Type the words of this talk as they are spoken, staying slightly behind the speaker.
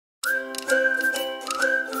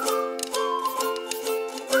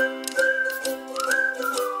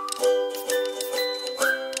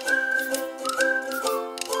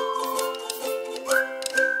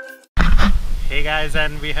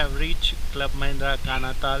guys, and we have reached Club Mahindra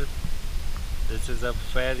Kanatal. This is a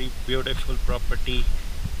very beautiful property,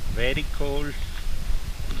 very cold.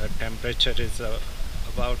 The temperature is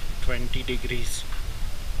about 20 degrees,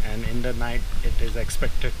 and in the night it is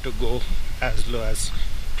expected to go as low as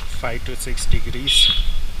 5 to 6 degrees.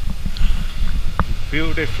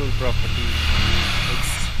 Beautiful property.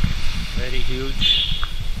 It's very huge.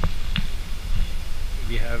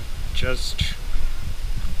 We have just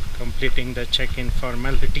completing the check-in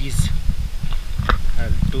formalities.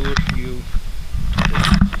 I'll tour you this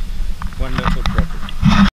wonderful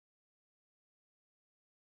property.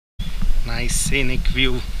 Nice scenic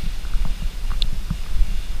view.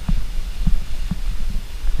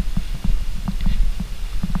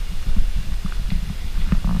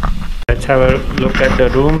 Let's have a look at the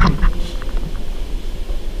room.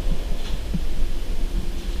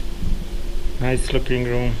 Nice looking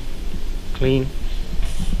room, clean,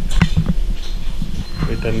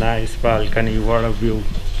 with a nice balcony, water view,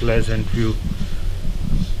 pleasant view.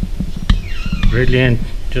 Brilliant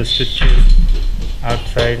just to chill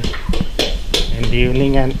outside in the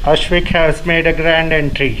evening. And Ashvik has made a grand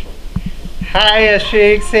entry. Hi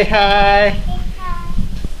Ashvik, say hi.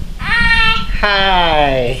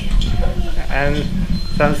 Hi. And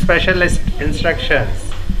some special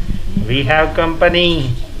instructions. We have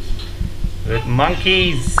company with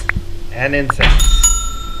monkeys and insects.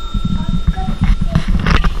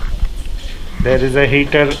 There is a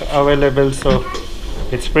heater available, so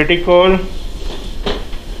it's pretty cold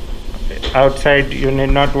outside. You need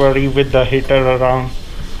not worry with the heater around.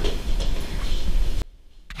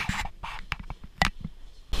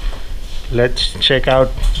 Let's check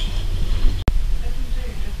out.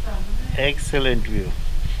 Excellent view.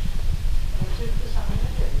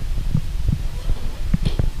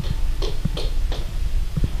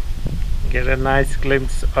 Get a nice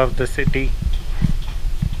glimpse of the city.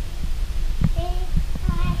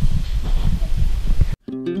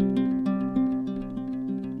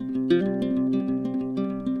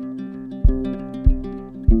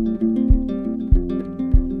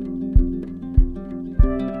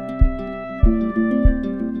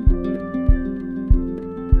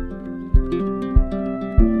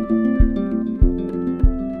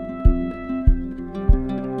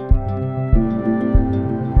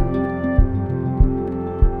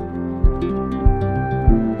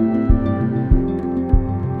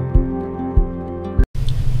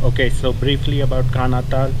 Okay, so briefly about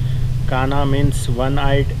Kanatal. Kana means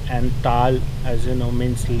one-eyed and Tal, as you know,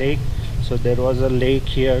 means lake. So there was a lake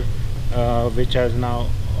here which has now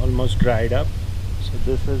almost dried up. So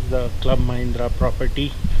this is the Club Mahindra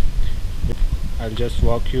property. I'll just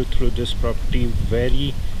walk you through this property.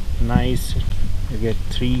 Very nice. You get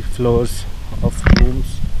 3 floors of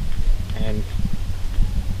rooms and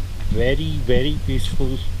very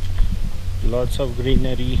peaceful. Lots of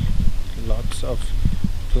greenery, lots of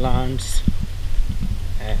plants,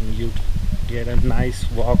 and you get a nice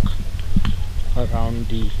walk around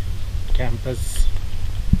the campus.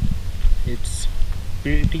 It's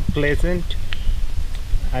pretty pleasant.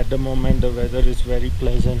 At the moment the weather is very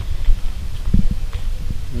pleasant,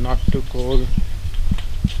 not too cold,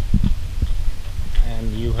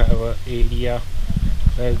 and you have an area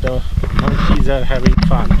where the monkeys are having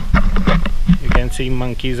fun. You can see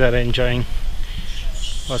monkeys are enjoying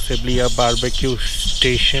possibly a barbecue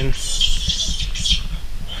station.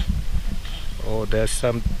 Oh, there's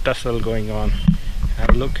some tussle going on.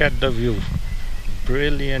 And look at the view.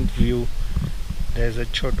 Brilliant view. There's a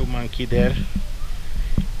chotu monkey there.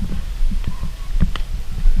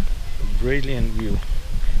 Brilliant view.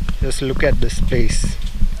 Just look at this place.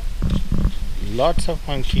 Lots of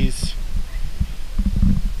monkeys.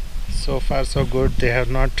 So far so good. They have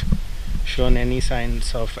not shown any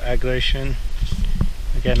signs of aggression.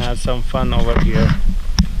 You can have some fun over here,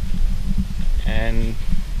 and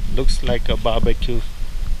looks like a barbecue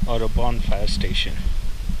or a bonfire station.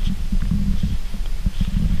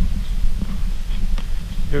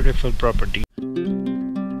 Beautiful property.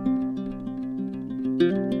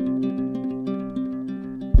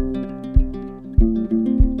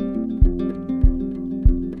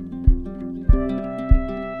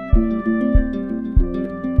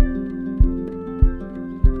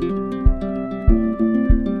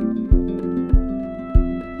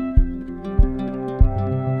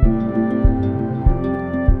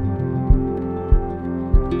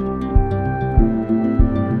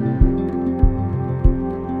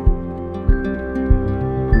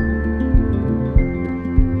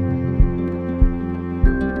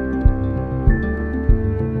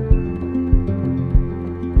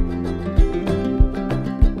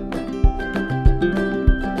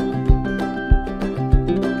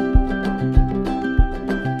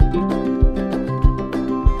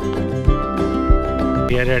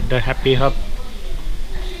 Here at the Happy Hub,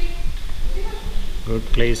 good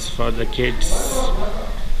place for the kids.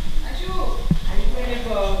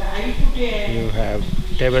 You have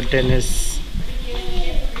table tennis,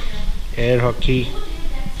 air hockey.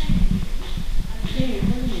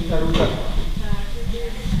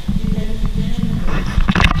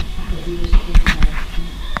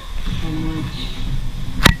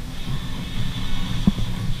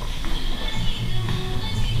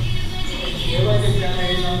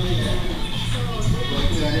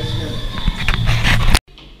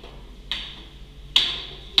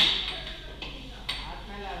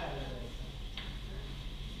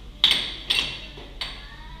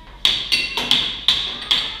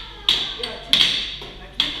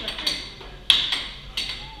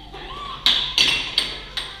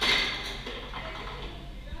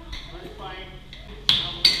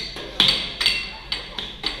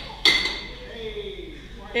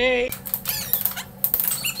 Hey.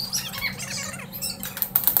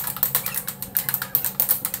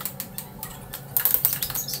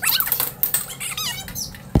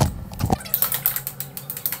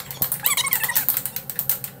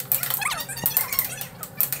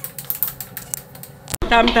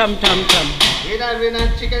 Tam. Winner,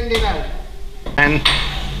 chicken dinner. And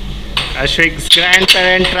Ashwik's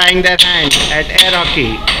grandparent trying their hand at air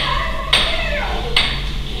hockey.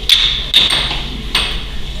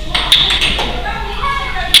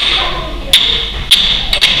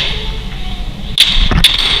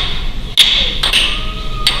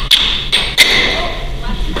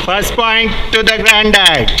 First point to the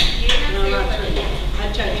granddad.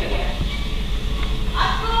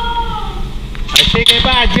 Ashwik ke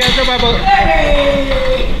paas to babu.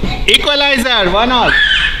 Equalizer, 1-1.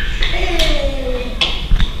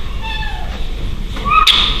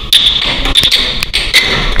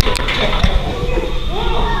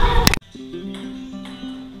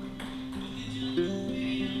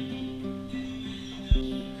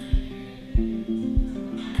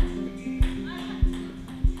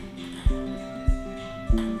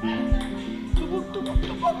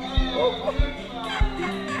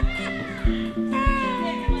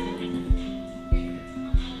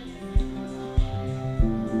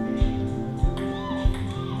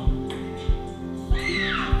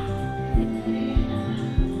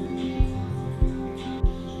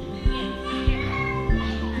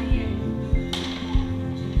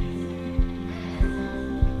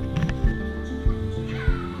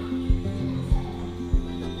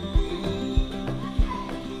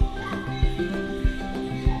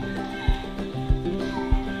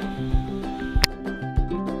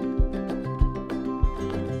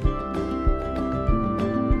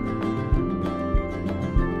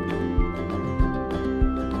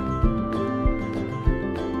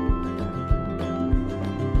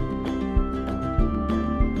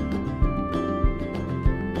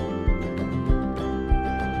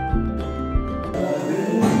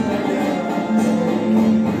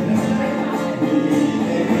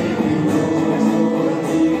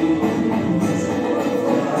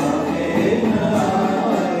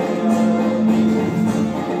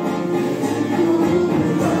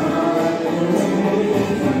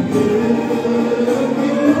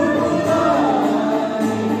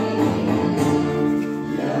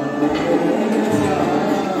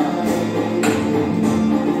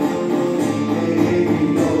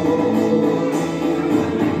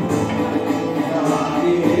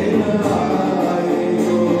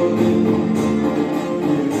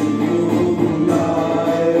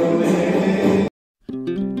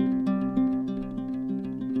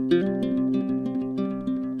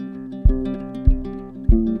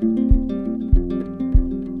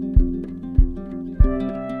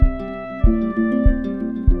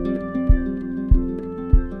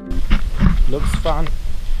 Looks fun,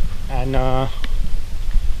 and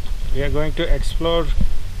we are going to explore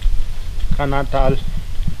Kanatal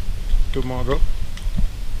tomorrow.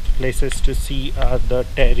 Places to see are the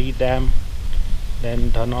Dehra Dam,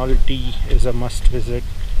 then Dhanolti is a must visit,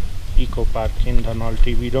 eco park in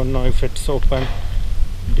Dhanolti. We don't know if it's open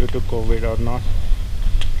due to COVID or not.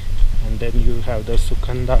 And then you have the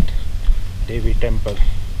Surkhandadevi temple,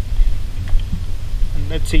 and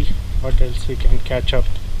let's see what else we can catch up.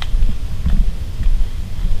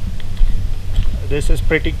 This is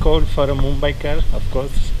pretty cold for a Mumbaiker, of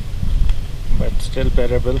course, but still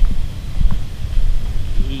bearable.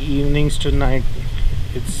 Evenings tonight,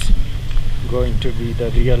 it's going to be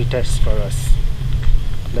the real test for us.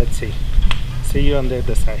 Let's see. See you on the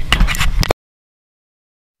other side.